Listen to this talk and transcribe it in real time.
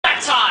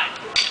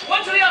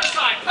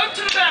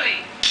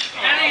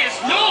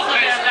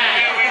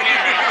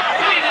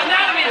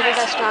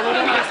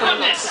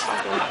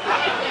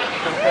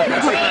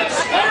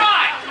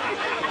Alright!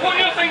 Put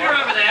your finger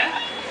over there.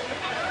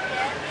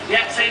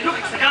 Yeah, say, look,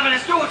 it's the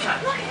governor's daughter.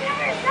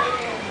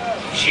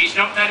 She's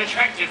not that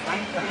attractive,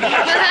 mate.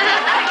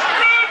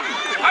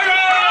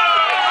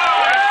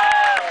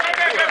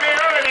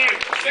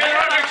 Stand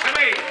right next to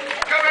me.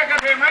 Go back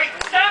up here, mate.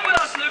 Stand with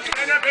us, Luke.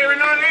 Stand up here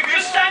and on like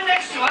this. Just stand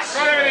next to us.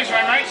 Right over this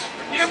way, mates.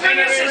 You bring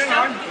your sister.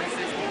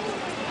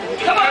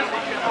 Come on.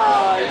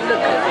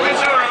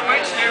 It's all right,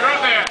 mates. Stay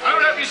right there.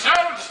 Hold up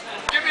yourselves.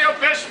 Give me your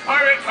best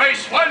pirate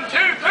face. 1, 2,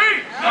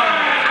 3.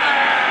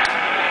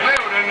 Well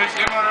done. Let's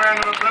give one a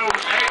round of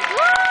applause, eh?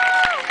 All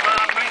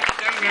right, mates.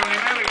 Don't go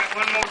anywhere. We got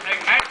one more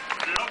thing, mate.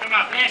 Lock them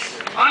up. Yes.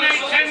 I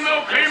need 10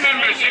 more crew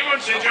members. Who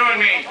wants to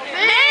join me?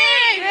 Me!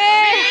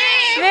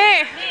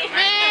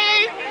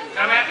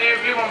 Come out there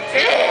if you want to.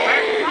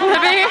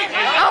 Libby!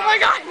 Oh my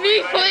god,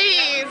 me,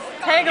 please!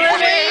 Take Libby!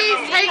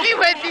 Please, take me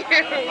with you!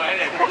 Please!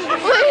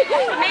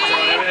 Me!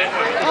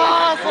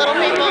 Oh, it's little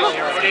people.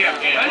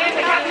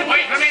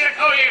 Wait for me to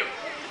call you.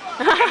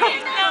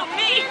 No,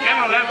 me.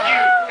 Come on, love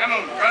you. Come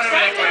on, run over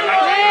that way,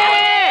 mate.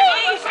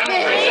 Come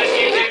on, princess,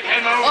 you too.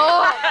 Come on.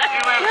 Oh!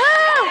 You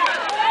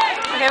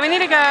Okay, we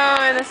need to go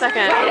in a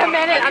second. Wait a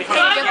minute, I'm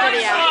taking a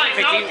video. I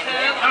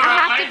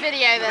have to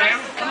video this.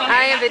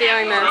 I am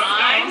videoing this.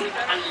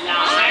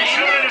 Stand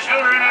shoulder to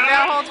shoulder in a We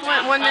got a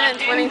whole 1 minute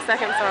and 20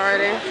 seconds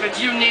already. But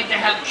you need to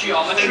have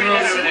geometry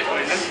lessons.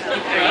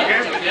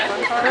 There you go.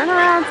 Turn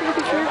around so we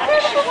can see your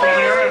fish. Follow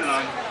your own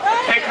line.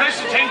 Pay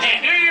close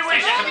attention. Do you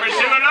wish to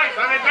pursue a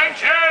life of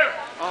adventure?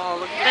 Oh,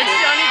 look at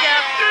Johnny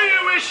Depp. Do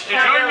you wish to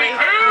join me,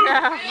 crew?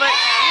 No, but,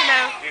 you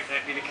know. If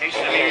that be the case,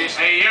 I hear you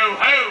say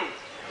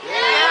yo-ho.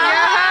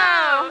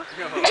 Yo-ho!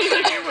 You're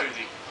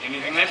worthy.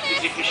 Anything left is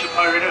the official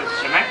pirate oath,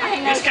 so Mac?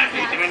 Yes,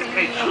 Captain. Give him the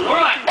page. All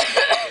right.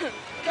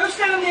 Go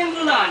stand on the end of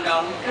the line,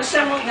 darling. Go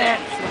stand right there.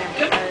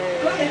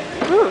 Go ahead.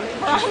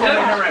 Just go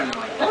around.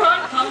 All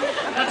right, Tom.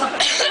 That's a...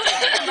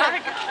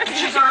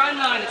 She's our own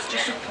line. It's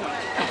just a point.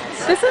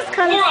 This is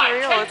kind of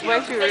surreal. It's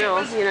way too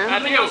real, you know?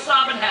 Give me your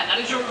starboard hand. That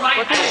is your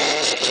right hand.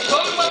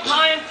 Hold them up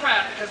high and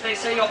proud because they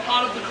say you're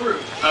part of the crew.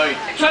 Aye.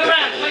 Turn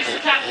around and face the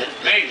captain.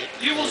 Me.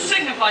 You will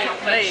signify your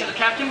pledge to the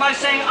captain by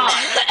saying aye.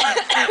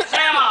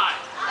 Say aye.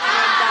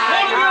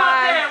 All of you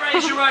out there,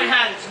 raise your right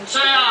hands and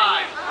say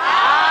aye.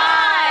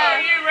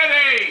 Are you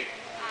ready?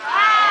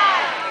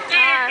 Do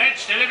you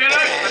pledge to live your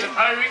life for the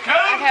pirate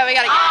code? Okay, we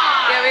gotta go.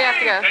 Yeah, we have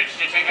to go. Pledge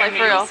to take Like, only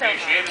for real. your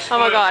share of the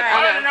Oh my spoils God,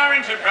 I of know. our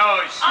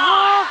enterprise.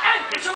 Aye.